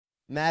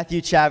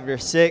Matthew chapter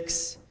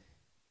 6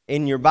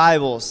 in your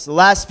Bibles. The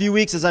last few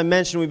weeks, as I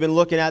mentioned, we've been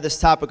looking at this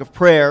topic of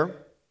prayer.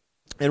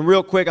 And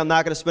real quick, I'm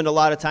not going to spend a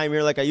lot of time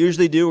here like I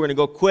usually do. We're going to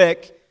go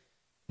quick.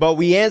 But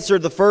we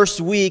answered the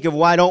first week of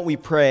why don't we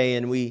pray.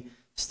 And we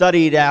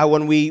studied how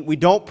when we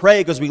don't pray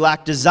because we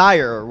lack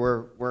desire.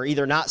 We're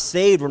either not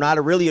saved, we're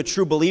not really a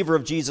true believer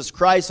of Jesus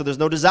Christ, so there's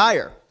no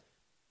desire.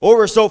 Or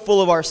we're so full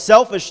of our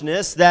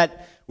selfishness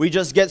that we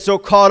just get so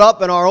caught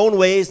up in our own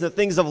ways and the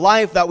things of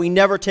life that we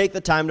never take the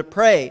time to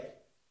pray.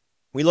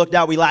 We looked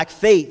at we lack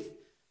faith.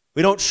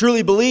 We don't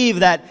truly believe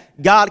that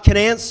God can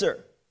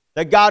answer,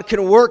 that God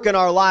can work in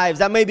our lives.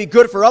 That may be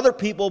good for other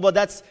people, but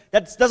that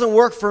doesn't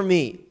work for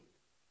me.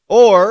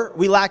 Or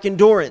we lack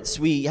endurance.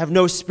 We have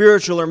no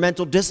spiritual or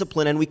mental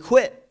discipline and we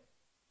quit.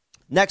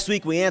 Next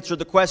week we answered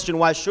the question,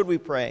 why should we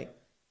pray?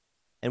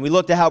 And we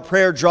looked at how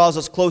prayer draws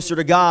us closer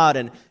to God,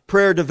 and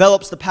prayer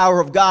develops the power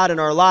of God in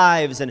our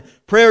lives, and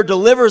prayer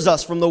delivers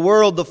us from the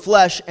world, the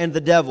flesh, and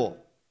the devil.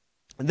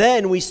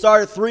 Then we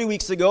started 3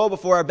 weeks ago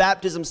before our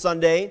baptism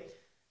Sunday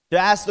to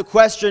ask the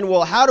question,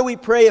 well, how do we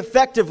pray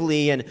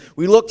effectively? And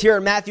we looked here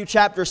in Matthew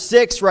chapter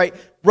 6, right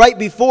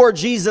before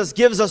Jesus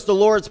gives us the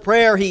Lord's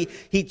Prayer. He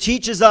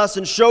teaches us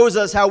and shows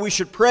us how we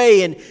should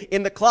pray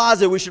in the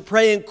closet. We should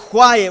pray in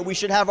quiet. We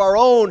should have our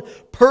own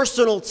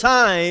personal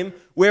time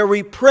where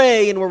we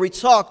pray and where we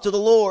talk to the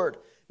Lord.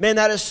 Man,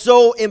 that is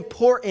so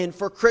important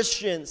for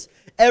Christians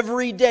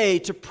every day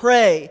to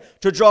pray,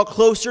 to draw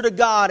closer to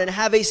God and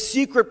have a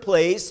secret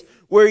place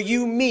where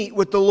you meet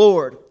with the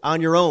Lord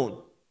on your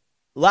own.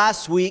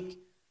 Last week,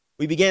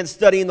 we began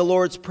studying the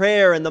Lord's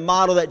Prayer and the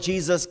model that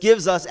Jesus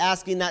gives us,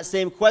 asking that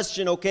same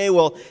question, okay,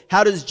 well,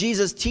 how does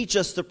Jesus teach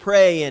us to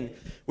pray? And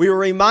we were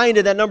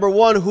reminded that, number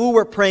one, who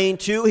we're praying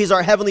to. He's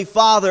our Heavenly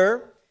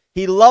Father.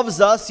 He loves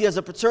us. He has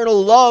a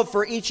paternal love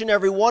for each and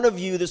every one of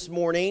you this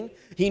morning.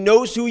 He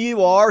knows who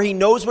you are. He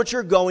knows what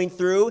you're going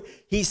through.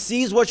 He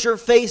sees what you're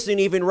facing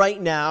even right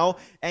now.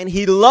 And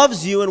He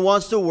loves you and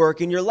wants to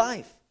work in your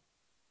life.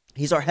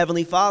 He's our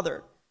Heavenly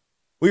Father.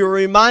 We were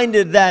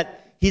reminded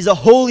that He's a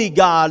holy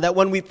God, that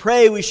when we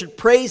pray, we should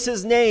praise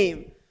His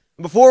name.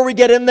 Before we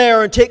get in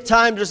there and take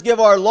time to just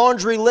give our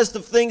laundry list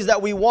of things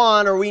that we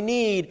want or we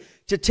need,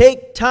 to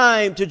take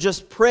time to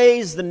just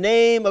praise the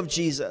name of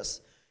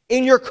Jesus.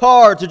 In your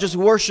car, to just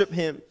worship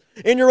Him.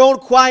 In your own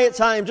quiet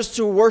time, just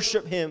to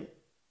worship Him.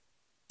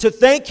 To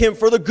thank Him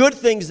for the good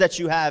things that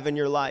you have in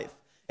your life.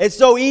 It's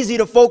so easy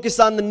to focus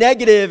on the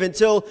negative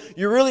until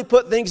you really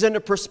put things into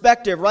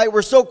perspective, right?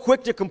 We're so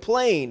quick to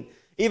complain.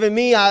 Even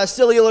me, a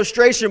silly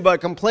illustration, but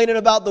complaining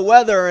about the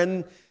weather.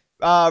 And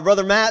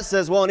Brother Matt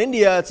says, well, in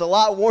India, it's a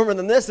lot warmer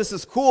than this. This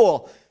is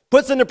cool.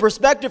 Puts into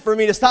perspective for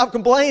me to stop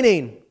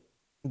complaining.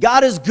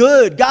 God is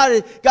good.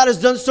 God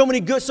has done so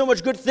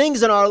much good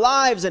things in our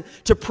lives. And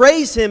to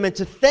praise Him and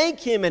to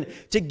thank Him and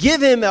to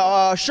give Him,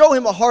 show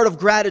Him a heart of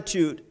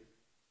gratitude.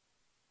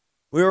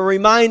 We were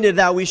reminded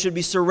that we should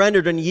be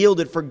surrendered and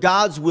yielded for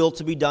God's will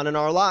to be done in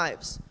our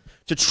lives.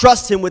 To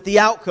trust Him with the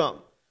outcome.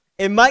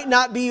 It might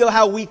not be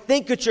how we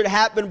think it should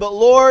happen, but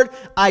Lord,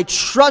 I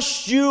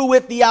trust You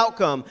with the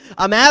outcome.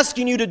 I'm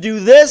asking You to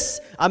do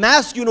this. I'm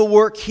asking You to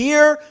work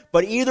here.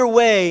 But either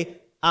way,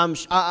 I'm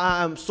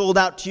sold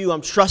out to You. I'm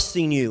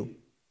trusting You.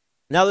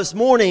 Now this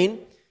morning,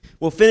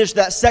 we'll finish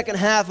that second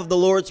half of the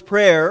Lord's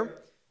Prayer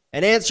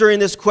and answering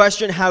this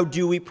question, how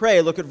do we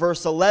pray? Look at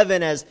verse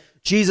 11 as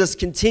Jesus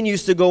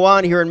continues to go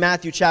on here in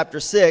Matthew chapter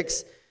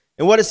 6.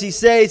 And what does He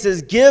say? He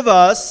says, give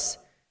us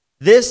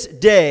this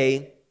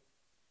day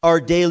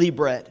our daily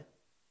bread.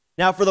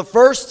 Now for the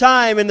first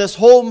time in this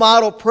whole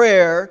model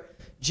prayer,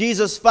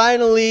 Jesus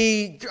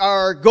finally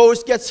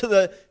gets to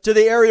the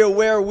area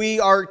where we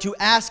are to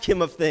ask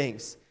Him of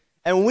things.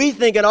 And we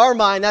think in our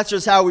mind that's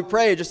just how we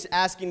pray, just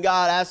asking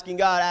God, asking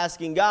God,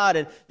 asking God.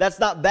 And that's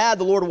not bad.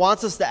 The Lord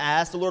wants us to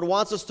ask. The Lord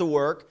wants us to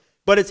work.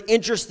 But it's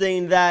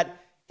interesting that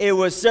it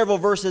was several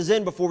verses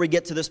in before we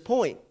get to this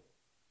point.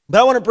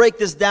 But I want to break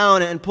this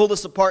down and pull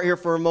this apart here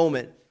for a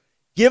moment.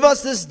 Give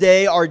us this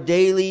day our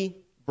daily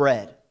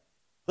bread.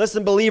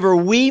 Listen, believer,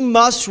 we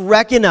must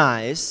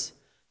recognize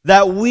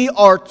that we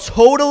are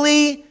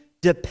totally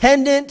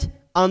dependent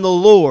on the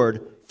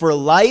Lord for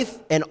life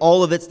and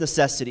all of its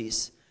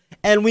necessities.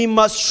 And we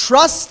must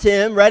trust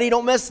Him, ready,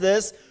 don't miss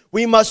this,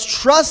 we must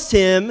trust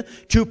Him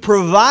to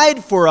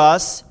provide for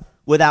us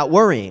without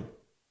worrying.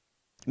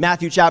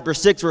 Matthew chapter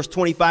 6, verse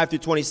 25 through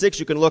 26,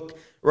 you can look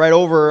right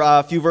over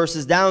a few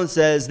verses down,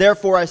 says,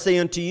 therefore I say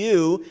unto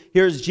you,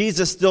 here's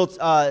Jesus still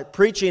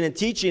preaching and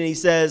teaching, and He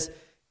says,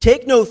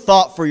 take no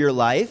thought for your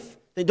life,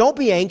 and don't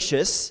be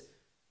anxious.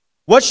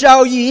 What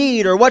shall ye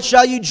eat, or what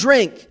shall you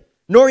drink?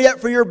 Nor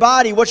yet for your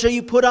body, what shall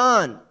you put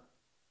on?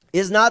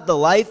 Is not the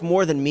life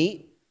more than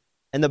meat,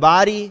 and the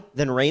body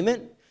than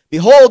raiment?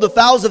 Behold, the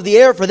fowls of the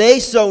air, for they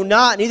sow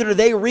not, neither do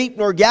they reap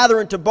nor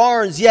gather into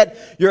barns,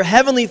 yet your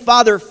heavenly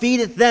Father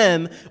feedeth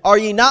them. Are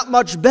ye not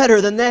much better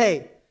than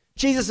they?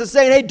 Jesus is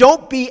saying, hey,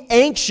 don't be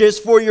anxious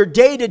for your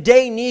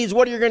day-to-day needs.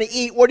 What are you going to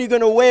eat? What are you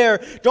going to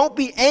wear? Don't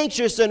be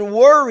anxious and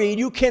worried.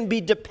 You can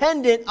be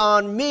dependent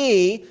on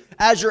me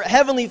as your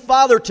heavenly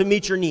Father to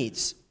meet your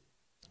needs,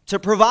 to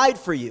provide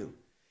for you.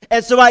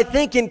 And so I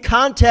think in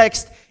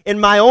context, in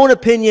my own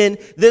opinion,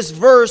 this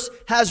verse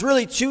has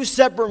really two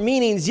separate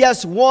meanings.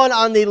 Yes, one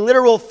on the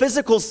literal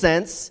physical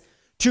sense,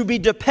 to be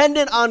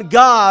dependent on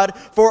God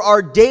for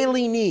our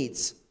daily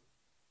needs.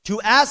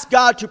 To ask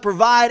God to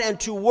provide and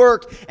to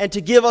work and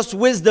to give us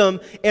wisdom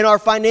in our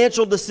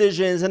financial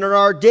decisions and in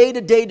our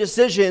day-to-day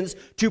decisions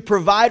to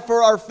provide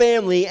for our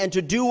family and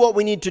to do what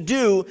we need to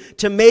do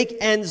to make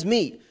ends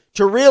meet.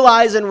 To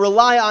realize and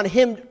rely on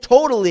Him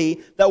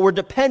totally, that we're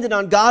dependent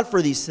on God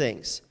for these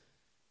things.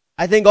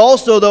 I think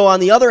also, though, on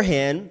the other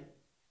hand,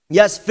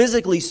 yes,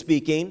 physically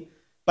speaking,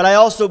 but I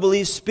also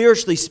believe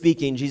spiritually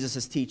speaking, Jesus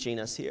is teaching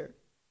us here.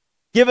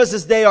 Give us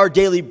this day our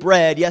daily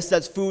bread. Yes,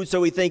 that's food, so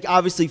we think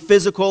obviously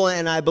physical,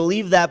 and I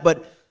believe that.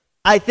 But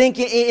I think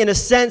in a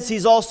sense,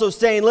 He's also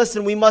saying,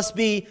 listen, we must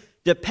be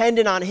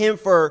dependent on Him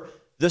for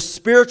the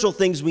spiritual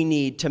things we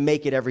need to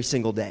make it every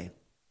single day.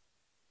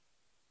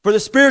 For the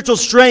spiritual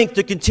strength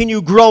to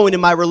continue growing in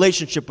my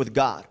relationship with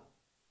God.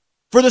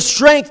 For the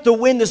strength to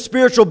win the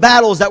spiritual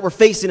battles that we're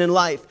facing in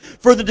life.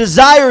 For the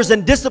desires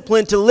and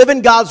discipline to live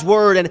in God's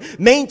Word and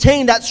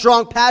maintain that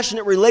strong,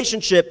 passionate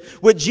relationship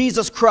with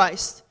Jesus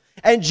Christ.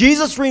 And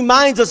Jesus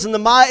reminds us in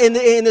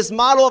this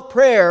model of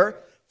prayer,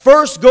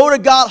 first go to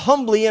God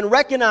humbly and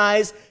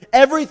recognize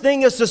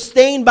everything is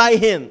sustained by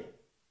Him.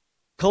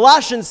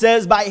 Colossians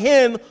says, by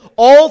Him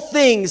all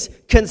things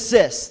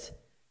consist.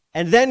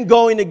 And then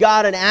going to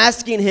God and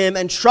asking Him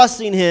and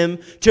trusting Him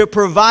to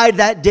provide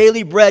that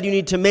daily bread you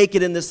need to make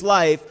it in this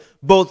life,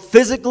 both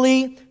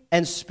physically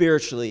and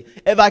spiritually.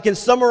 If I can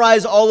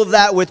summarize all of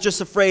that with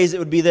just a phrase, it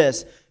would be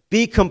this: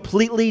 be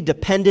completely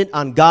dependent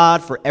on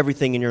God for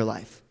everything in your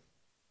life.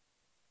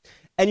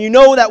 And you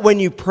know that when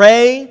you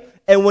pray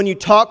and when you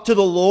talk to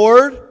the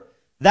Lord,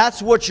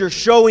 that's what you're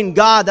showing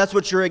God. That's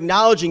what you're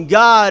acknowledging.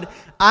 God,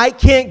 I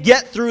can't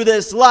get through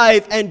this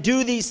life and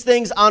do these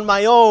things on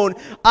my own.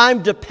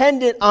 I'm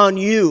dependent on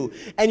you.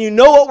 And you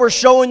know what we're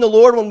showing the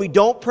Lord when we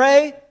don't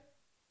pray?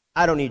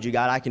 I don't need you,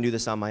 God. I can do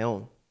this on my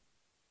own.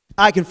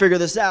 I can figure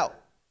this out.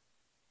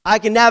 I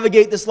can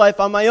navigate this life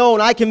on my own.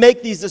 I can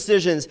make these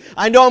decisions.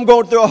 I know I'm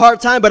going through a hard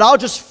time, but I'll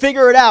just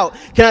figure it out.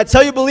 Can I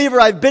tell you,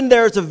 believer, I've been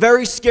there. It's a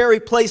very scary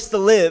place to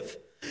live.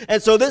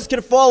 And so this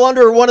can fall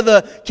under one of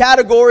the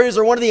categories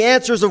or one of the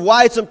answers of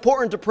why it's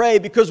important to pray,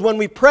 because when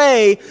we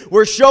pray,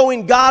 we're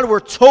showing God we're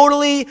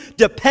totally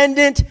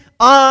dependent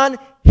on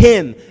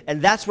Him.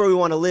 And that's where we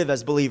want to live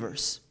as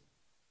believers.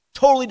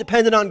 Totally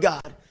dependent on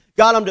God.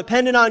 God, I'm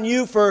dependent on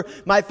you for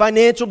my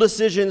financial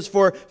decisions,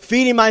 for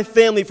feeding my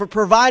family, for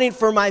providing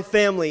for my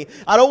family.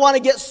 I don't want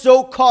to get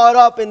so caught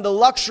up in the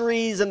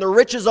luxuries and the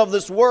riches of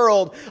this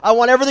world. I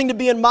want everything to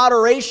be in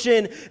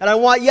moderation. And I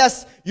want,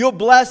 yes, you'll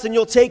bless and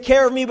you'll take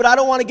care of me, but I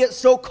don't want to get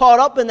so caught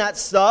up in that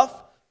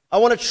stuff. I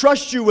want to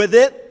trust you with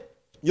it.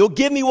 You'll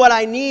give me what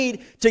I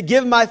need to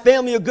give my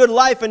family a good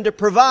life and to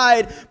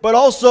provide. But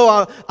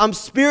also, I'm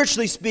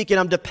spiritually speaking,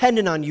 I'm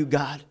dependent on you,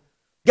 God.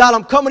 God,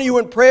 I'm coming to you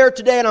in prayer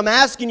today, and I'm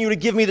asking you to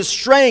give me the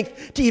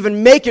strength to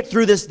even make it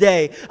through this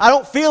day. I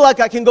don't feel like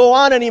I can go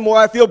on anymore.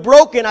 I feel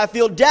broken. I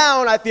feel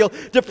down. I feel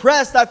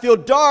depressed. I feel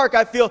dark.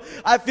 I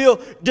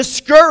feel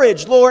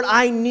discouraged. Lord,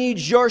 I need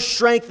your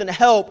strength and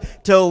help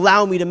to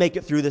allow me to make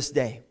it through this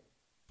day.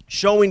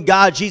 Showing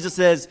God, Jesus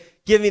says,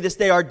 give me this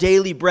day our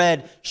daily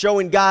bread.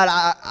 Showing God,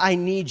 I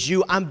need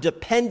you. I'm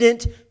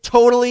dependent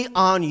totally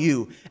on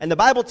you. And the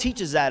Bible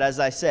teaches that, as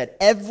I said,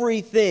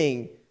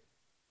 everything,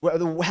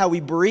 how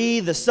we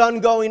breathe, the sun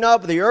going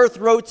up, the earth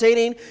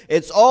rotating,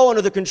 it's all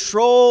under the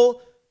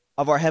control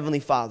of our Heavenly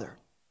Father.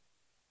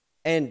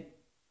 And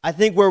I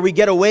think where we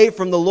get away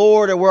from the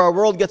Lord, or where our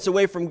world gets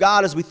away from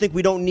God, is we think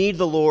we don't need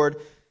the Lord,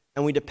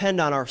 and we depend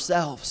on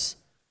ourselves,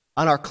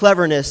 on our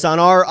cleverness, on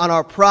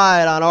our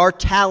pride, on our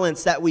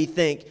talents that we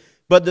think.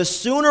 But the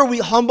sooner we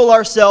humble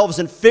ourselves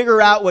and figure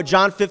out what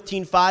John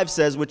 15:5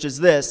 says, which is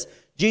this,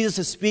 Jesus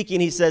is speaking,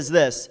 He says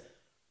this,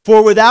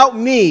 "For without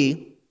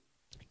me,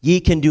 ye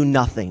can do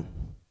nothing.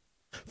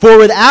 For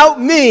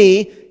without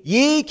me,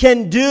 ye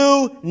can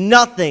do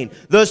nothing."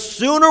 The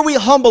sooner we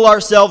humble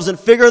ourselves and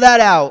figure that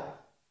out,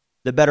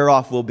 the better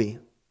off we'll be.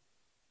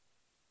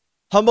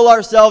 Humble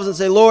ourselves and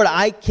say, Lord,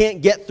 I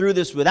can't get through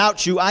this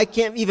without you. I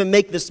can't even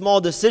make this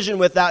small decision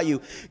without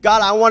you.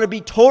 God, I want to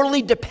be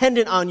totally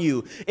dependent on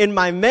you in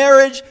my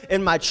marriage,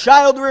 in my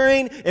child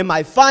rearing, in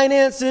my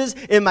finances,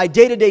 in my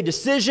day-to-day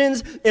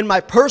decisions, in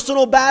my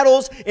personal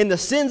battles, in the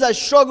sins I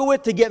struggle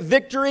with to get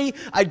victory.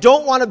 I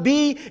don't want to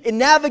be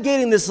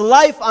navigating this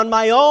life on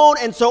my own.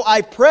 And so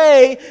I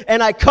pray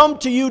and I come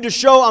to you to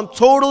show I'm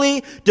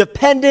totally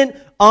dependent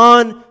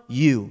on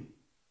you.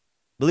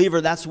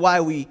 Believer, that's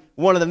why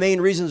one of the main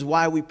reasons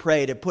why we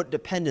pray, to put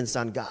dependence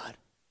on God.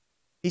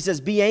 He says,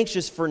 be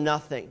anxious for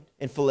nothing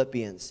in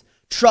Philippians.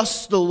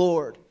 Trust the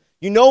Lord.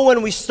 You know,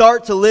 when we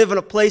start to live in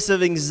a place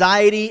of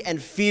anxiety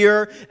and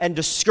fear and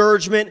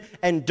discouragement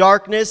and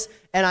darkness,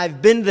 and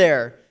I've been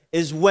there,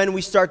 is when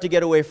we start to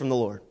get away from the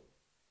Lord.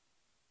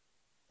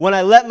 When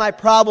I let my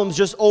problems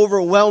just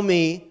overwhelm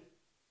me,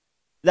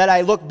 that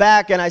I look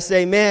back and I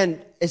say,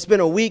 man, it's been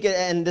a week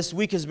and this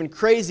week has been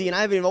crazy and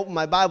I haven't even opened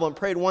my Bible and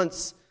prayed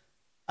once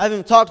I haven't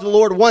even talked to the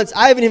Lord once.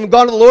 I haven't even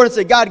gone to the Lord and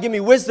said, God, give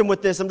me wisdom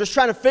with this. I'm just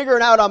trying to figure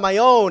it out on my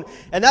own.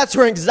 And that's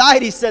where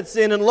anxiety sets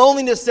in and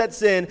loneliness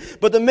sets in.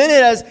 But the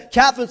minute, as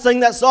Catherine sang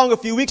that song a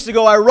few weeks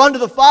ago, I run to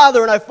the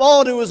Father and I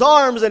fall into his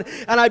arms and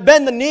I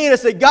bend the knee and I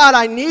say, God,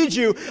 I need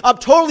you. I'm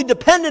totally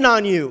dependent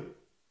on you.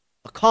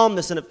 A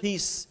calmness and a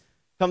peace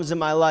comes in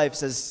my life,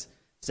 says,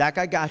 Zach,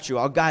 I got you.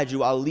 I'll guide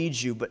you. I'll lead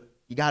you. But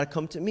you got to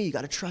come to me. You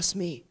got to trust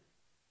me.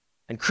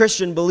 And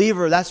Christian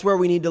believer, that's where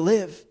we need to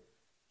live.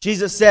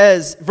 Jesus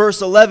says,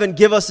 verse 11,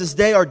 give us this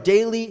day our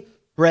daily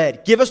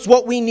bread. Give us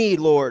what we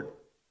need, Lord,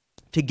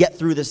 to get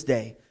through this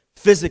day.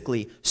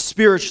 Physically,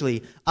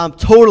 spiritually, I'm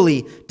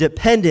totally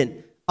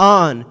dependent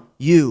on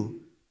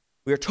you.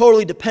 We are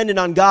totally dependent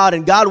on God,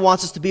 and God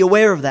wants us to be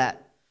aware of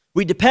that.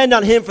 We depend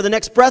on him for the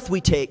next breath we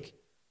take,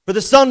 for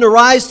the sun to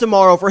rise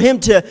tomorrow, for him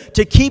to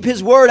keep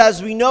his word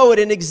as we know it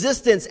in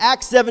existence.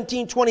 Acts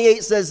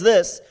 17:28 says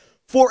this,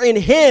 for in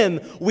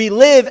him we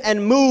live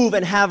and move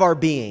and have our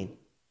being.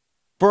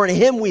 For in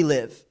him we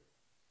live.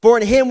 For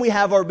in him we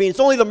have our being. It's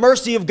only the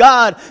mercy of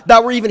God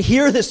that we're even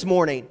here this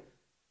morning.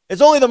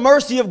 It's only the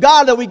mercy of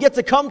God that we get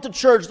to come to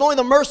church. It's only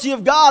the mercy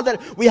of God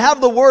that we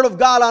have the word of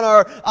God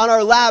on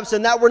our laps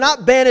and that we're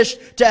not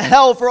banished to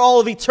hell for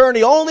all of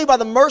eternity. Only by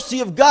the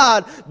mercy of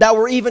God that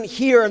we're even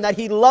here and that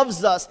he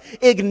loves us.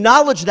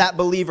 Acknowledge that,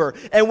 believer.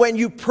 And when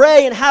you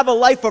pray and have a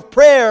life of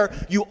prayer,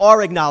 you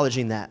are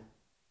acknowledging that.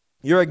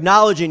 You're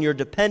acknowledging your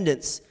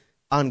dependence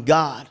on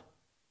God.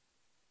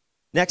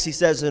 Next, he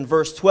says in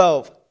verse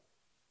 12,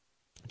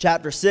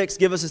 chapter 6,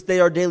 give us this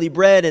day our daily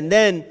bread,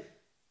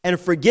 and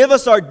forgive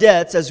us our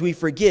debts as we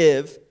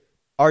forgive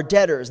our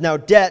debtors. Now,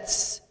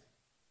 debts,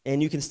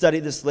 and you can study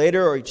this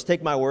later, or you just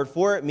take my word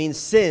for it, means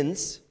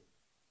sins.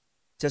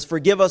 It says,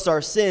 forgive us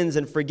our sins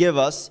and forgive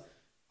us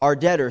our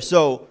debtors.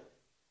 So,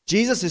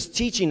 Jesus is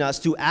teaching us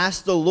to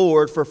ask the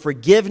Lord for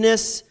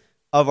forgiveness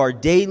of our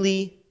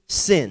daily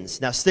sins.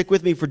 Now, stick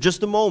with me for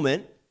just a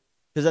moment,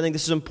 because I think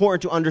this is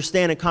important to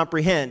understand and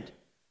comprehend.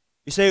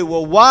 You say,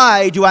 well,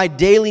 why do I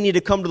daily need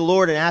to come to the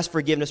Lord and ask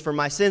forgiveness for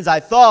my sins? I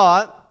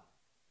thought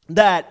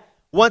that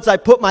once I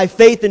put my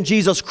faith in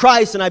Jesus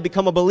Christ and I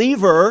become a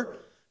believer,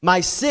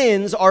 my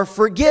sins are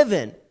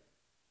forgiven.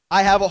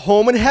 I have a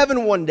home in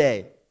heaven one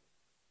day.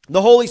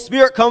 The Holy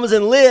Spirit comes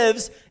and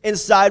lives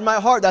inside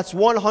my heart. That's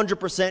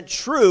 100%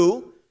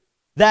 true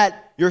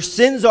that your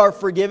sins are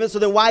forgiven. So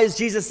then why is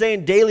Jesus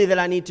saying daily that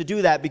I need to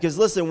do that? Because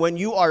listen, when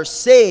you are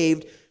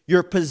saved,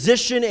 your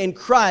position in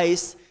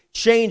Christ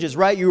changes,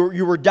 right?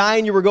 You were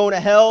dying, you were going to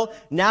hell.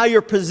 Now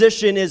your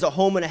position is a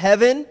home in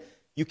heaven.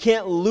 You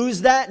can't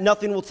lose that.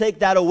 Nothing will take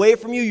that away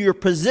from you. Your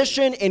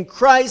position in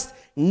Christ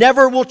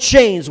never will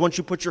change once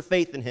you put your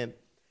faith in him.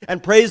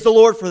 And praise the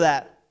Lord for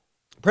that.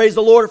 Praise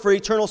the Lord for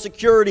eternal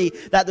security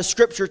that the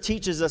Scripture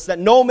teaches us, that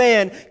no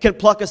man can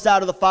pluck us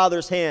out of the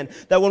Father's hand.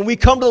 That when we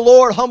come to the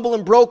Lord humble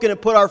and broken and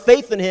put our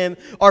faith in him,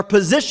 our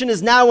position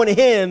is now in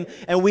him,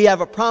 and we have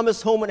a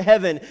promised home in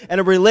heaven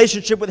and a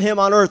relationship with him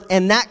on earth,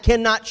 and that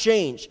cannot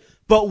change.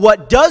 But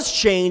what does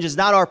change is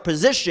not our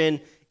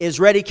position, is,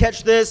 ready,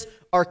 catch this,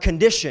 our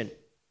condition.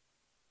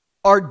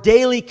 Our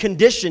daily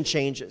condition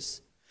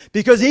changes.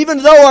 Because even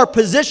though our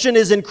position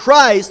is in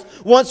Christ,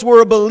 once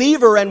we're a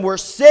believer and we're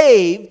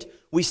saved,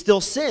 we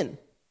still sin.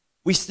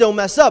 We still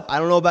mess up. I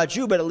don't know about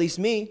you, but at least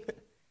me.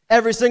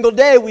 Every single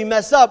day we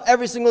mess up.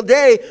 Every single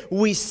day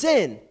we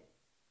sin.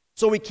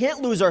 So we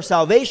can't lose our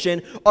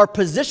salvation. Our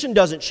position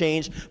doesn't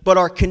change, but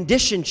our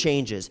condition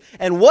changes.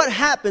 And what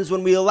happens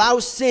when we allow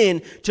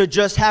sin to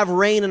just have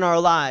reign in our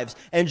lives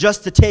and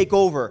just to take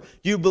over?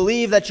 Do you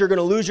believe that you're going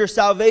to lose your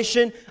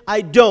salvation?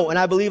 I don't, and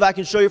I believe I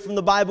can show you from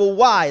the Bible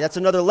why. That's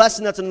another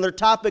lesson. That's another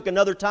topic,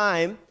 another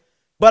time.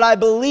 But I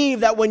believe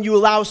that when you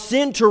allow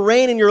sin to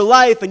reign in your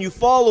life and you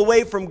fall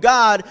away from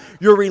God,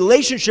 your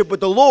relationship with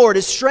the Lord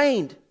is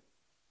strained.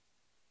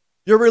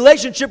 Your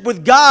relationship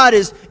with God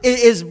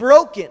is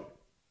broken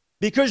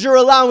because you're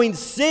allowing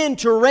sin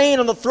to reign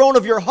on the throne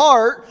of your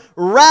heart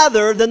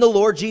rather than the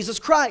Lord Jesus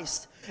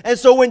Christ. And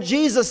so when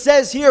Jesus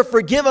says here,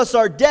 forgive us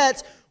our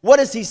debts, what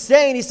is he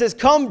saying? He says,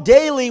 come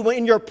daily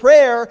in your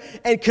prayer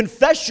and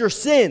confess your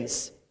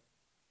sins.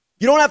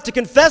 You don't have to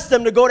confess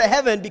them to go to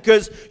heaven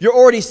because you're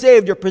already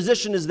saved. Your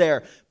position is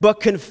there. But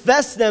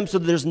confess them so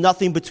that there's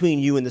nothing between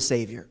you and the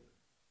Savior.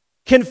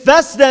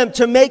 Confess them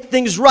to make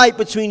things right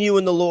between you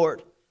and the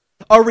Lord.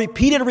 A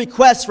repeated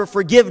request for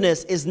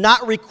forgiveness is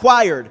not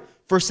required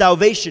for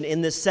salvation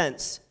in this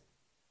sense.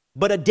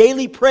 But a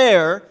daily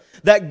prayer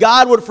that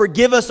God would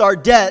forgive us our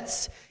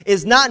debts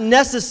is not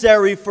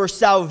necessary for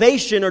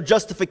salvation or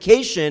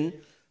justification,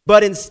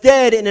 but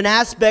instead in an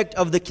aspect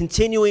of the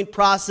continuing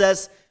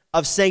process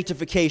of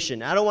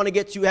sanctification. I don't want to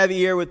get too heavy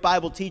here with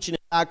Bible teaching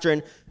and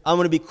doctrine. I'm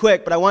going to be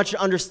quick, but I want you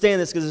to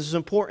understand this because this is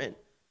important.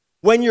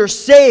 When you're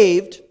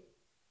saved,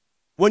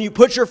 when you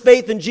put your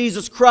faith in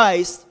Jesus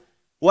Christ,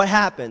 what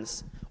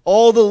happens?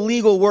 All the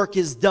legal work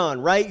is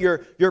done, right?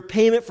 Your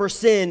payment for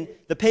sin,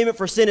 the payment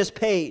for sin is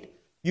paid.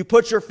 You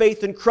put your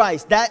faith in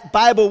Christ. That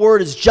Bible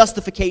word is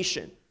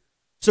justification.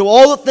 So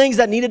all the things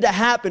that needed to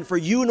happen for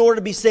you in order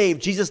to be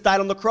saved, Jesus died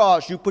on the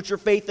cross, you put your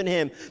faith in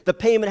him, the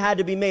payment had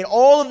to be made.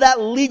 All of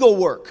that legal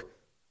work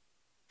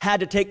had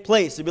to take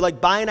place. It'd be like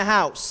buying a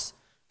house,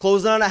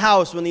 closing on a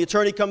house when the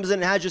attorney comes in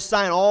and has you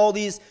sign all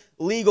these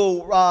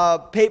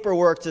legal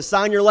paperwork to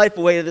sign your life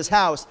away to this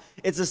house.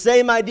 It's the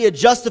same idea.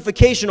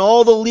 Justification,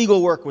 all the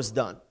legal work was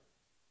done.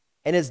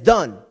 And it's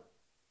done.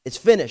 It's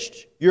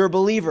finished. You're a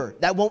believer.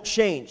 That won't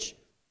change.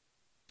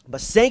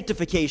 But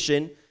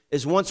sanctification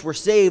is once we're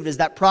saved, is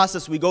that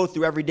process we go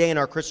through every day in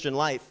our Christian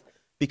life,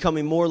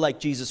 becoming more like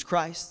Jesus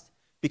Christ,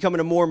 becoming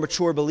a more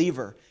mature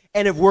believer.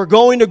 And if we're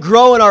going to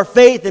grow in our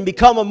faith and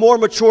become a more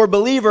mature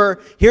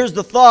believer, here's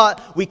the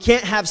thought: we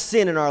can't have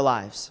sin in our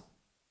lives.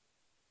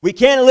 We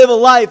can't live a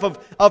life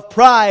of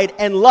pride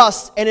and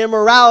lust and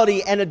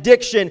immorality and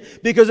addiction,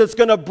 because it's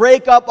going to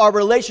break up our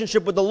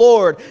relationship with the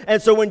Lord.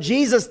 And so when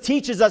Jesus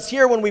teaches us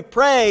here, when we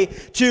pray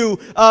to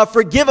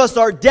forgive us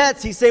our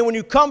debts, he's saying when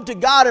you come to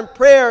God in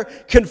prayer,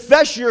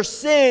 confess your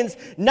sins,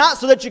 not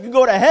so that you can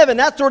go to heaven.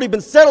 That's already been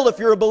settled if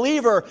you're a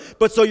believer,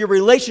 but so your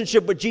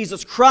relationship with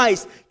Jesus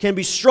Christ can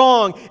be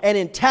strong and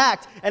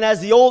intact. And as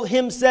the old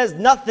hymn says,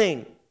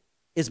 nothing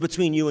is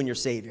between you and your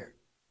Savior.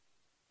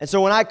 And so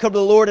when I come to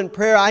the Lord in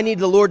prayer, I need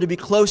the Lord to be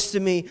close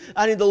to me.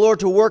 I need the Lord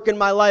to work in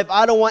my life.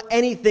 I don't want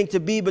anything to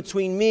be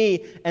between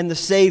me and the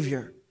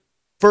Savior.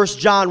 1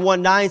 John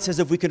 1:9 says,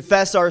 if we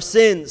confess our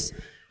sins,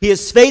 he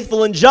is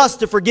faithful and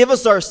just to forgive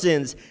us our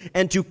sins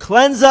and to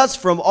cleanse us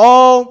from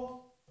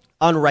all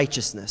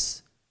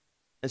unrighteousness.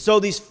 And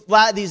so these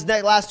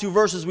last two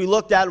verses we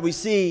looked at, we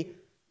see,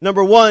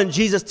 number one,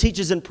 Jesus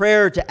teaches in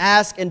prayer to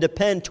ask and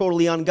depend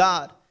totally on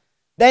God.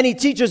 Then he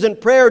teaches in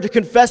prayer to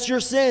confess your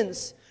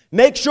sins.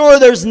 Make sure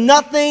there's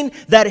nothing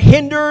that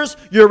hinders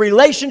your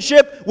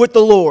relationship with the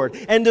Lord.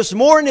 And this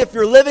morning, if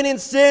you're living in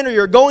sin or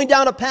you're going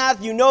down a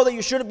path you know that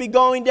you shouldn't be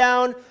going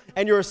down,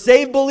 and you're a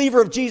saved believer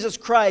of Jesus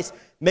Christ,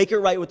 make it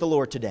right with the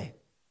Lord today.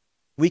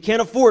 We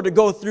can't afford to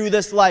go through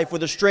this life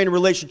with a strained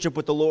relationship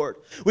with the Lord.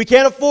 We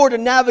can't afford to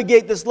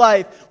navigate this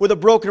life with a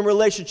broken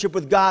relationship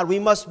with God. We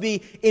must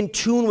be in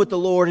tune with the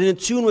Lord and in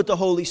tune with the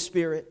Holy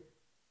Spirit.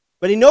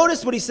 But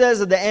notice what he says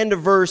at the end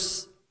of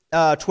verse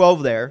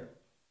 12 there.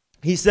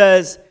 He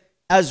says,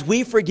 as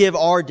we forgive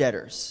our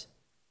debtors.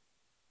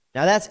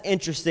 Now that's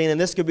interesting, and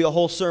this could be a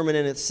whole sermon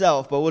in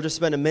itself, but we'll just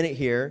spend a minute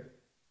here.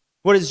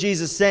 What is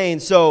Jesus saying?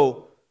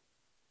 So,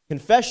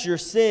 confess your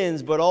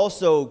sins, but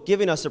also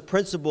giving us a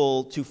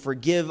principle to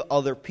forgive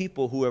other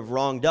people who have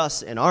wronged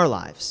us in our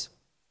lives.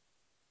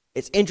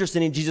 It's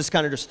interesting, and Jesus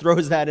kind of just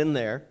throws that in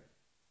there,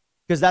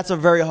 because that's a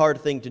very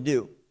hard thing to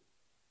do.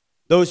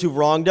 Those who've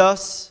wronged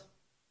us,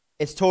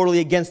 it's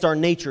totally against our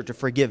nature to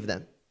forgive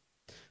them.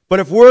 But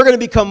if we're going to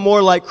become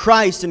more like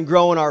Christ and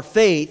grow in our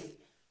faith,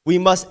 we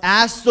must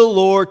ask the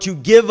Lord to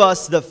give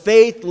us the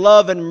faith,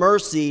 love, and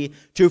mercy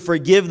to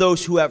forgive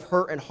those who have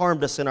hurt and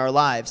harmed us in our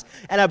lives.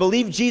 And I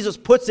believe Jesus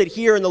puts it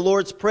here in the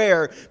Lord's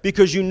Prayer,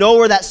 because you know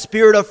where that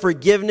spirit of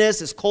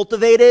forgiveness is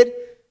cultivated?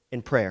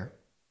 In prayer.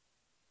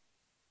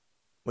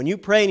 When you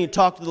pray and you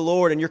talk to the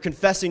Lord and you're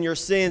confessing your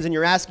sins and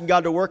you're asking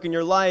God to work in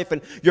your life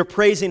and you're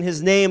praising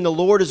his name, the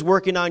Lord is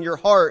working on your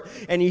heart,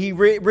 and you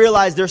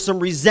realize there's some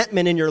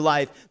resentment in your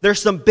life.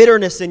 There's some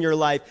bitterness in your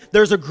life.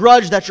 There's a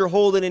grudge that you're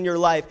holding in your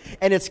life,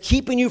 and it's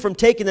keeping you from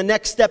taking the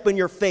next step in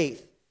your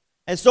faith.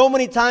 And so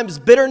many times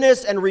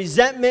bitterness and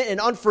resentment and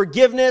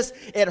unforgiveness,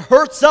 it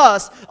hurts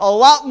us a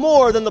lot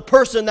more than the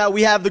person that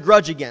we have the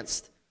grudge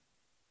against,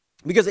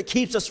 because it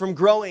keeps us from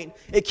growing.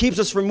 It keeps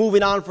us from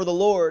moving on for the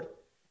Lord.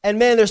 And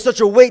man, there's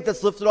such a weight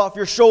that's lifted off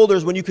your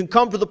shoulders when you can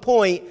come to the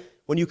point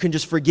when you can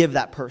just forgive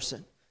that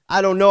person.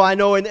 I don't know. I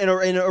know in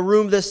a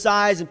room this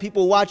size and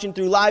people watching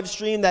through live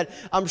stream that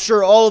I'm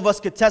sure all of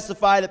us could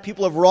testify that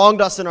people have wronged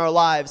us in our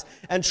lives.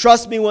 And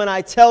trust me when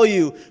I tell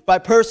you, by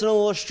personal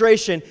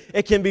illustration,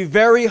 it can be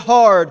very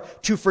hard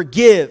to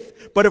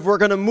forgive. But if we're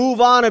going to move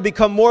on and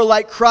become more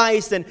like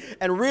Christ and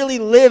really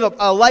live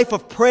a life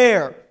of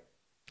prayer,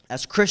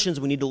 as Christians,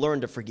 we need to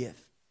learn to forgive.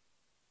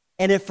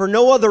 And if for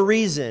no other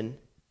reason,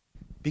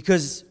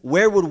 because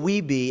where would we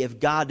be if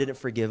God didn't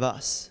forgive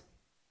us?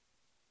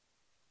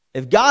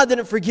 If God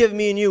didn't forgive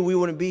me and you, we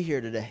wouldn't be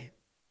here today.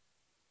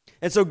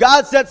 And so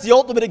God sets the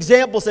ultimate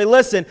example. Say,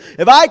 listen,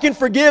 if I can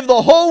forgive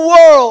the whole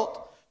world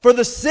for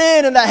the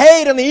sin and the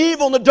hate and the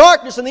evil and the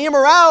darkness and the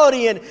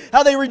immorality and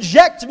how they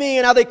reject me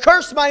and how they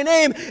curse my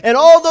name and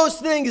all those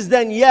things,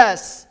 then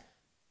yes,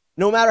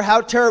 no matter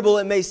how terrible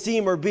it may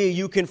seem or be,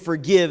 you can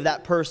forgive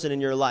that person in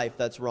your life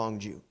that's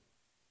wronged you.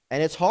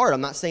 And it's hard.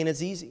 I'm not saying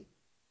it's easy.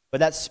 But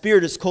that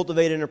spirit is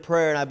cultivated in a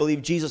prayer, and I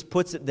believe Jesus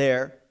puts it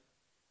there,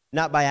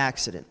 not by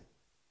accident.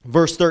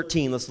 Verse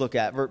 13, let's look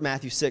at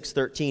Matthew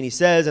 6:13. He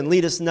says, and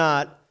lead us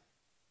not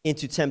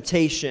into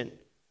temptation,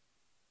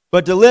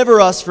 but deliver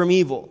us from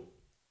evil.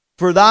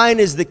 For thine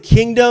is the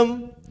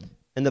kingdom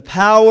and the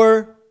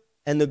power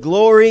and the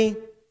glory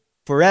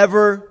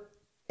forever.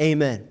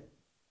 Amen.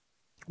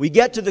 We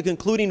get to the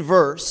concluding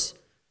verse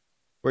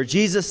where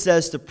Jesus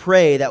says to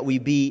pray that we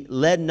be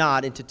led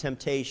not into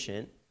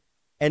temptation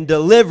and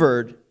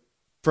delivered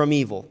from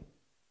evil.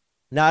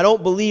 Now, I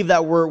don't believe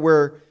that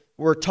we're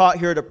we're taught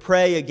here to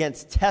pray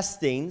against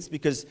testings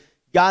because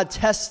God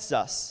tests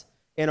us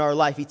in our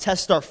life. He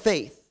tests our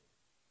faith.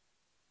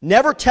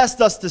 Never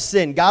test us to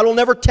sin. God will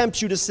never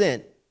tempt you to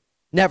sin.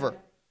 Never.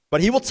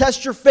 But He will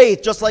test your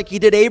faith just like He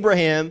did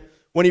Abraham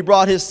when he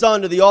brought his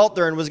son to the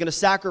altar and was going to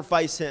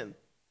sacrifice him.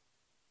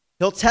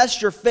 He'll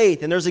test your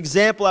faith, and there's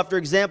example after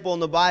example in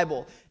the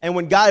Bible. And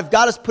if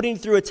God is putting you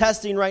through a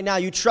testing right now,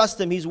 you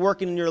trust Him, He's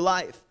working in your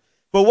life.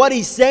 But what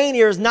He's saying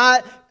here is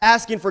not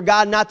asking for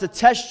God not to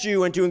test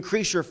you and to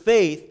increase your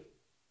faith,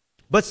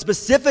 but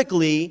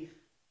specifically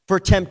for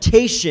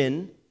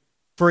temptation,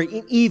 for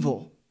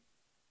evil.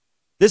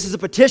 This is a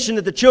petition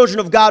that the children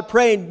of God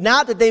pray,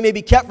 not that they may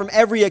be kept from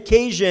every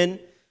occasion,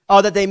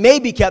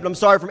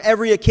 from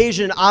every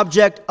occasion and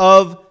object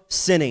of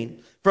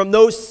sinning, from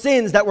those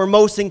sins that we're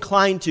most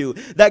inclined to,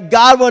 that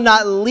God will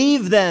not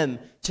leave them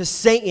to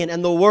Satan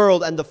and the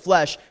world and the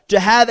flesh, to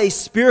have a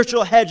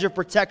spiritual hedge of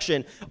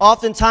protection.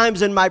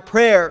 Oftentimes in my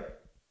prayer,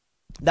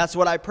 that's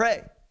what I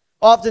pray.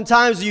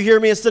 Oftentimes you hear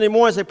me on Sunday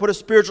mornings, I put a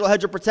spiritual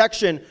hedge of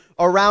protection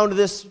around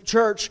this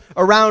church,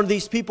 around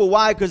these people.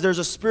 Why? Because there's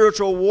a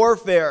spiritual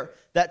warfare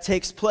that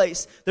takes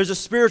place. There's a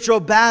spiritual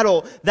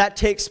battle that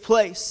takes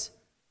place.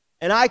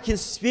 And I can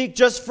speak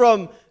just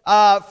from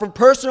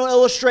personal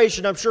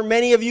illustration. I'm sure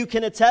many of you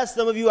can attest.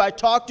 Some of you I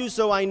talk to,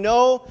 so I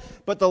know.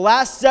 But the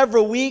last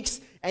several weeks,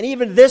 and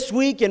even this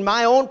week in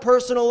my own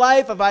personal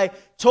life, if I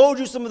told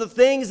you some of the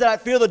things that I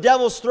feel the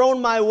devil's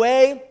thrown my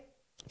way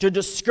to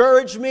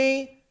discourage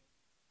me,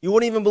 you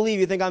wouldn't even believe.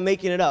 You think I'm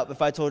making it up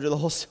if I told you the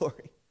whole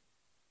story.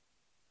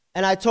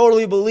 And I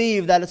totally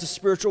believe that it's a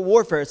spiritual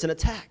warfare. It's an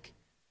attack.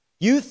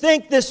 You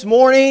think this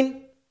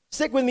morning,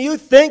 stick with me, you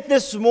think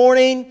this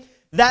morning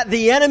that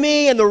the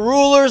enemy and the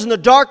rulers and the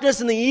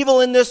darkness and the evil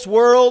in this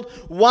world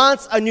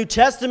wants a New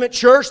Testament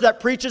church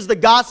that preaches the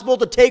gospel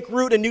to take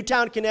root in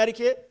Newtown,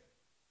 Connecticut?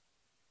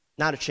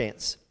 Not a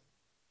chance.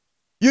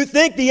 You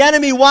think the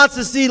enemy wants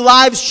to see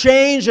lives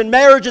change and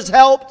marriages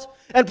helped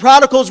and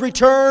prodigals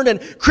returned and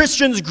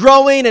Christians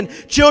growing and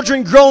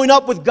children growing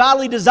up with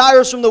godly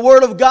desires from the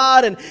Word of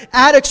God and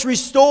addicts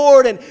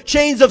restored and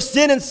chains of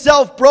sin and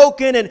self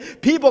broken and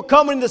people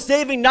coming to the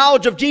saving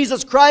knowledge of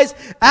Jesus Christ?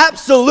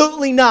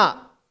 Absolutely not.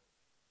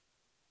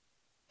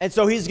 And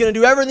so he's going to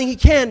do everything he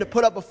can to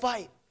put up a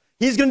fight.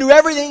 He's going to do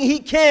everything he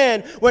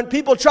can when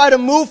people try to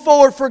move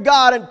forward for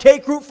God and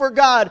take root for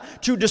God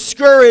to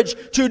discourage,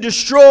 to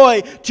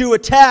destroy, to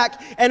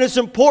attack. And it's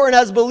important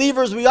as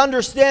believers we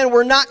understand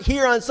we're not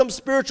here on some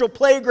spiritual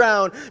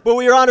playground, but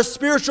we are on a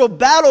spiritual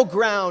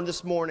battleground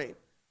this morning.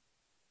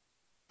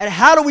 And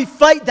how do we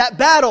fight that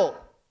battle?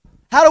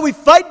 How do we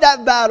fight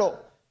that battle?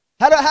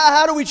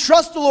 How do we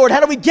trust the Lord? How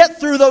do we get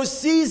through those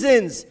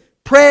seasons?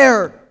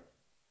 Prayer.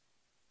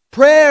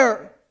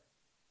 Prayer.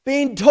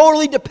 Being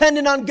totally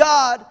dependent on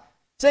God.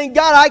 Saying,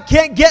 God, I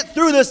can't get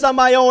through this on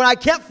my own. I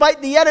can't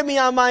fight the enemy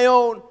on my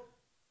own.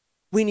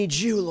 We need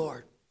you,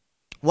 Lord.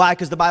 Why?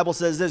 Because the Bible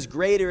says this,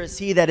 greater is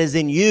He that is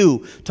in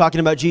you, talking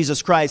about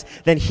Jesus Christ,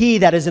 than he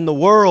that is in the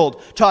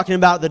world, talking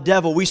about the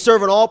devil. We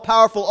serve an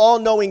all-powerful,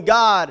 all-knowing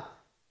God.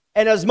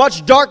 And as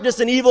much darkness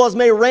and evil as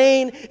may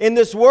reign in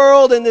this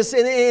world, in this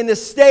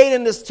state,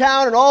 in this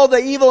town, and all the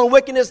evil and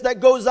wickedness that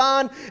goes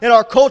on in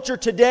our culture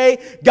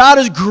today, God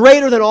is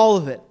greater than all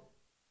of it.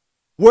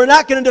 We're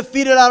not going to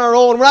defeat it on our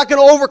own. We're not going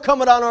to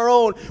overcome it on our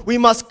own. We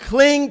must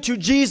cling to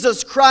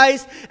Jesus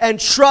Christ and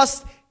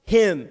trust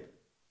Him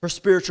for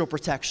spiritual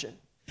protection.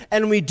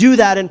 And we do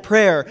that in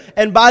prayer.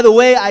 And by the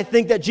way, I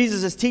think that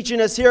Jesus is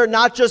teaching us here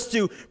not just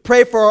to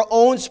pray for our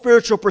own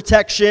spiritual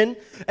protection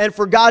and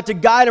for God to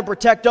guide and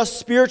protect us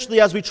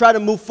spiritually as we try to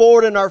move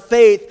forward in our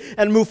faith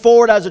and move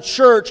forward as a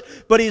church,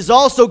 but He's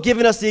also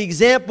given us the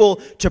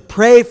example to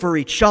pray for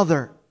each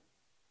other,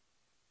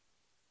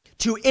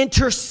 to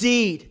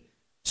intercede.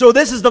 So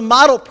this is the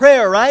model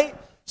prayer, right?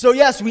 So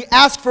yes, we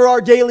ask for our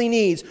daily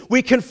needs.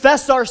 We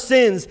confess our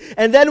sins.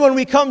 And then when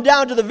we come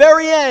down to the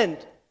very end,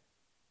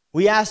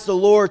 we ask the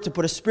Lord to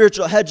put a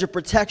spiritual hedge of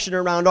protection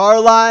around our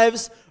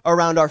lives,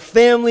 around our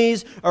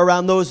families,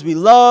 around those we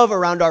love,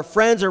 around our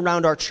friends,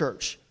 around our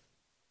church.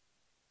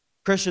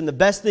 Christian, the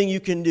best thing you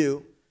can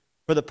do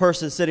for the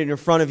person sitting in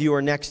front of you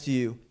or next to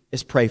you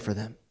is pray for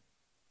them.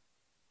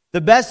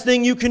 The best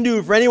thing you can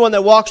do for anyone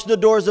that walks through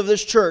the doors of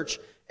this church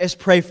is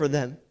pray for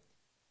them.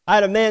 I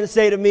had a man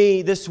say to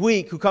me this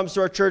week who comes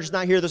to our church,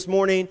 not here this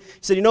morning. He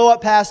said, you know what,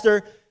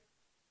 Pastor?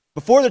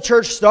 Before the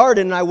church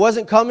started and I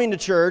wasn't coming to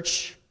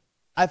church,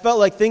 I felt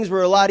like things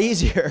were a lot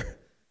easier.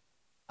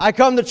 I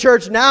come to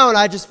church now and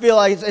I just feel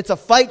like it's a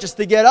fight just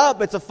to get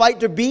up. It's a fight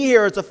to be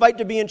here. It's a fight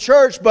to be in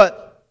church.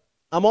 But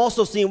I'm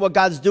also seeing what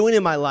God's doing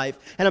in my life.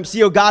 And I'm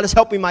seeing how God is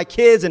helping my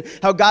kids and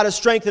how God has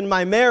strengthened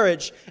my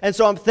marriage. And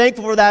so I'm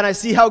thankful for that. And I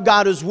see how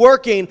God is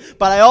working.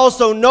 But I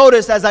also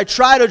notice as I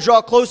try to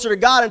draw closer to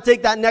God and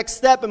take that next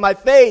step in my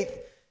faith,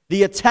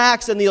 the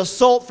attacks and the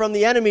assault from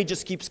the enemy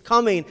just keeps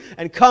coming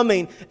and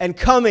coming and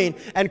coming.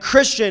 And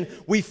Christian,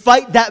 we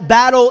fight that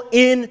battle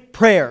in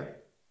prayer.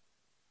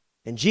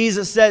 And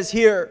Jesus says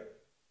here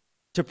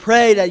to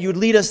pray that you'd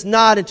lead us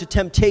not into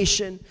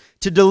temptation,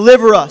 to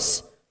deliver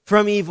us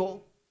from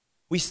evil.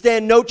 We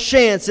stand no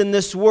chance in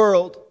this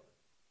world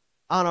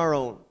on our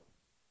own.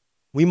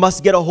 We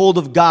must get a hold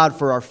of God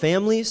for our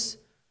families.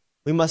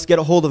 We must get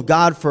a hold of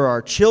God for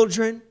our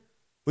children.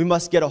 We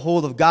must get a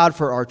hold of God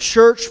for our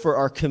church, for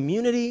our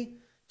community,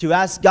 to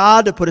ask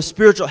God to put a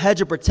spiritual hedge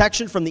of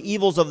protection from the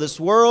evils of this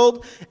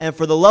world, and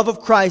for the love of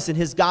Christ and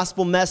His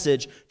gospel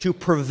message to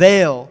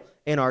prevail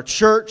in our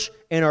church,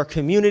 in our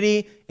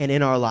community, and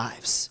in our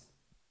lives.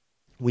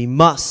 We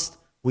must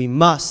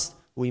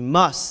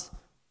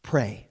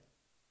pray.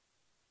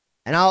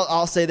 And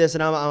I'll say this,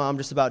 and I'm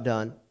just about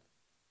done.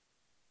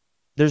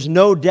 There's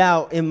no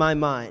doubt in my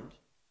mind,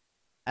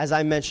 as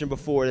I mentioned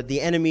before, that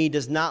the enemy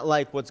does not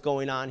like what's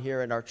going on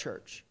here in our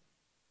church.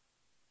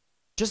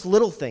 Just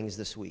little things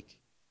this week.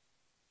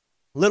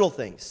 Little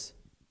things.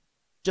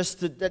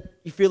 That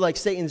you feel like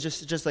Satan's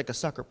just like a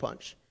sucker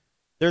punch.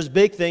 There's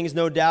big things,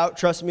 no doubt.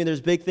 Trust me, there's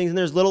big things and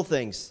there's little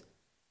things.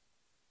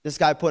 This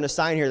guy putting a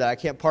sign here that I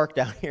can't park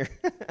down here.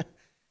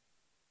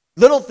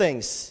 Little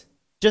things.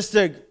 Just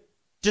to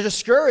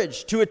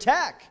discourage, to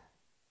attack.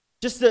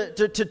 Just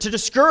to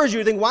discourage you,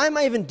 to think, why am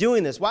I even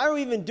doing this? Why are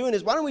we even doing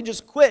this? Why don't we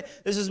just quit?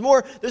 This is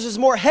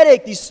more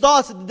headache, these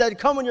thoughts that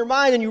come in your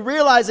mind, and you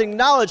realize and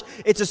acknowledge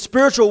it's a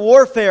spiritual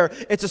warfare.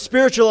 It's a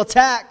spiritual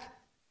attack.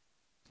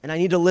 And I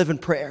need to live in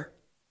prayer.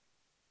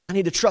 I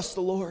need to trust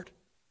the Lord.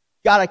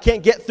 God, I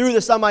can't get through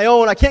this on my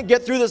own. I can't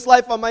get through this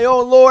life on my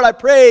own. Lord, I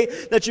pray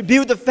that you be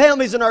with the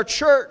families in our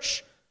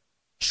church.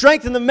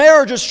 Strengthen the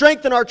marriages,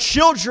 strengthen our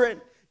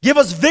children. Give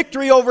us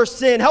victory over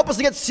sin. Help us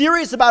to get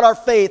serious about our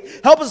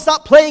faith. Help us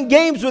stop playing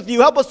games with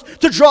you. Help us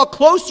to draw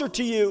closer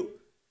to you.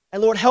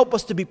 And Lord, help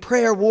us to be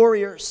prayer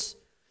warriors.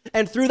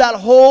 And through that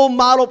whole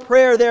model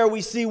prayer there, we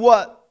see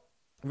what?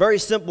 Very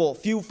simple,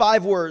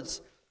 5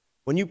 words.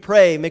 When you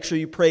pray, make sure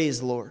you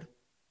praise the Lord.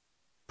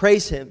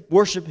 Praise Him.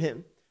 Worship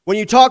Him. When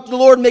you talk to the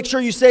Lord, make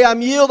sure you say,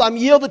 I'm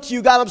yielded to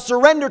you, God. I'm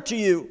surrendered to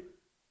you.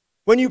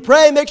 When you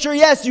pray, make sure,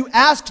 yes, you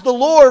ask the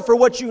Lord for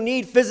what you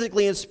need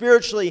physically and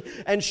spiritually,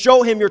 and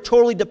show Him you're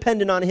totally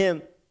dependent on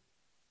Him.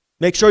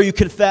 Make sure you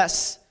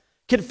confess.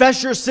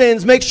 Confess your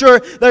sins. Make sure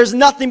there's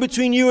nothing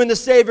between you and the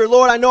Savior.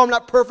 Lord, I know I'm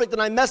not perfect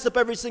and I mess up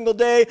every single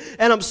day,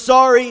 and I'm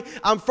sorry.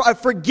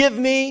 Forgive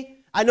me.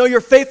 I know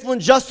you're faithful and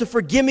just to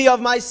forgive me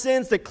of my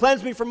sins, to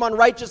cleanse me from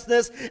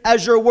unrighteousness,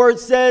 as your word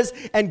says,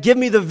 and give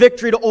me the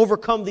victory to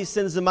overcome these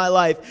sins in my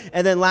life.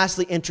 And then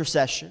lastly,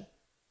 intercession.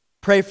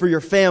 Pray for your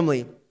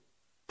family.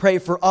 Pray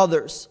for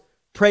others.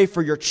 Pray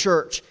for your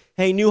church.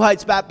 Hey, New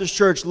Heights Baptist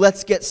Church,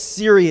 let's get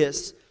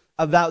serious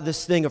about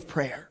this thing of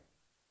prayer.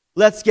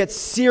 Let's get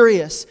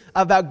serious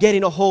about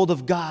getting a hold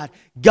of God.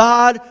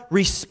 God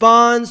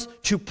responds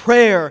to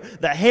prayer.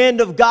 The hand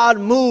of God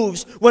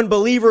moves when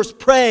believers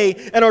pray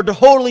and are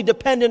totally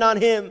dependent on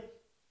Him.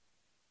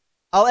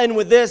 I'll end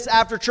with this.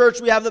 After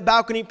church, we have the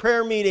balcony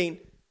prayer meeting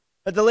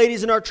that the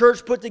ladies in our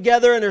church put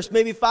together, and there's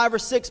maybe 5 or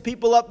 6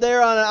 people up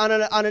there on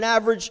an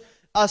average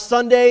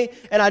Sunday,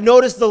 and I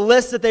noticed the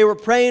list that they were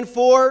praying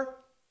for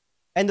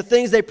and the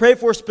things they prayed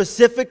for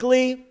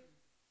specifically.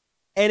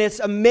 And it's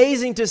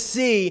amazing to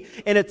see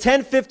in a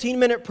 10,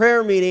 15-minute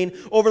prayer meeting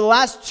over the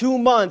last 2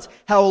 months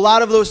how a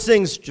lot of those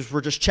things we're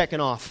just checking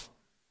off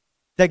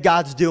that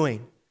God's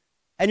doing.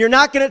 And you're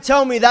not going to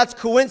tell me that's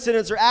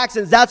coincidence or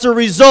accidents. That's a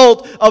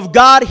result of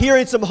God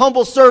hearing some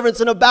humble servants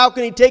in a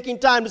balcony taking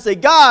time to say,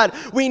 God,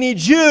 we need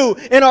you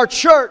in our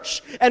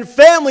church. And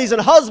families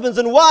and husbands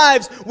and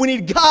wives, we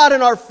need God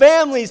in our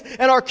families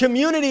and our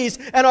communities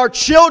and our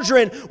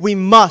children. We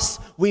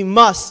must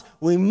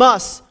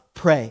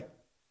pray.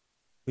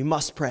 We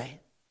must pray.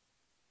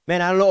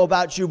 Man, I don't know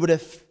about you, but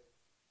if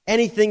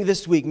anything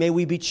this week, may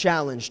we be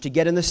challenged to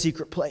get in the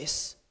secret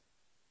place,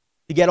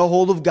 to get a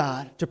hold of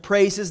God, to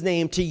praise His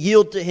name, to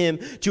yield to Him,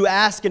 to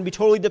ask and be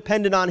totally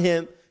dependent on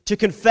Him, to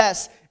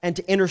confess and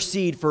to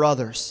intercede for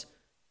others.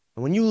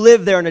 And when you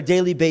live there on a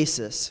daily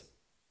basis,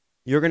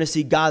 you're going to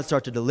see God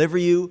start to deliver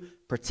you,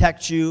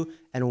 protect you,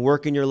 and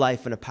work in your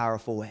life in a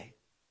powerful way.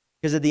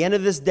 Because at the end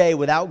of this day,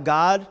 without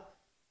God,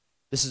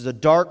 this is a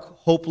dark,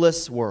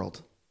 hopeless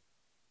world.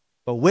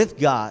 But with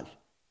God,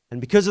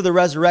 and because of the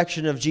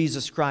resurrection of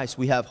Jesus Christ,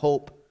 we have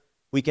hope,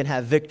 we can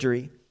have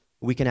victory,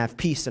 we can have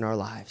peace in our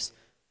lives.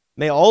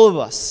 May all of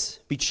us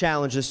be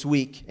challenged this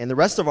week and the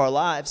rest of our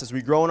lives as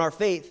we grow in our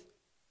faith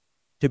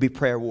to be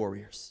prayer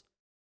warriors.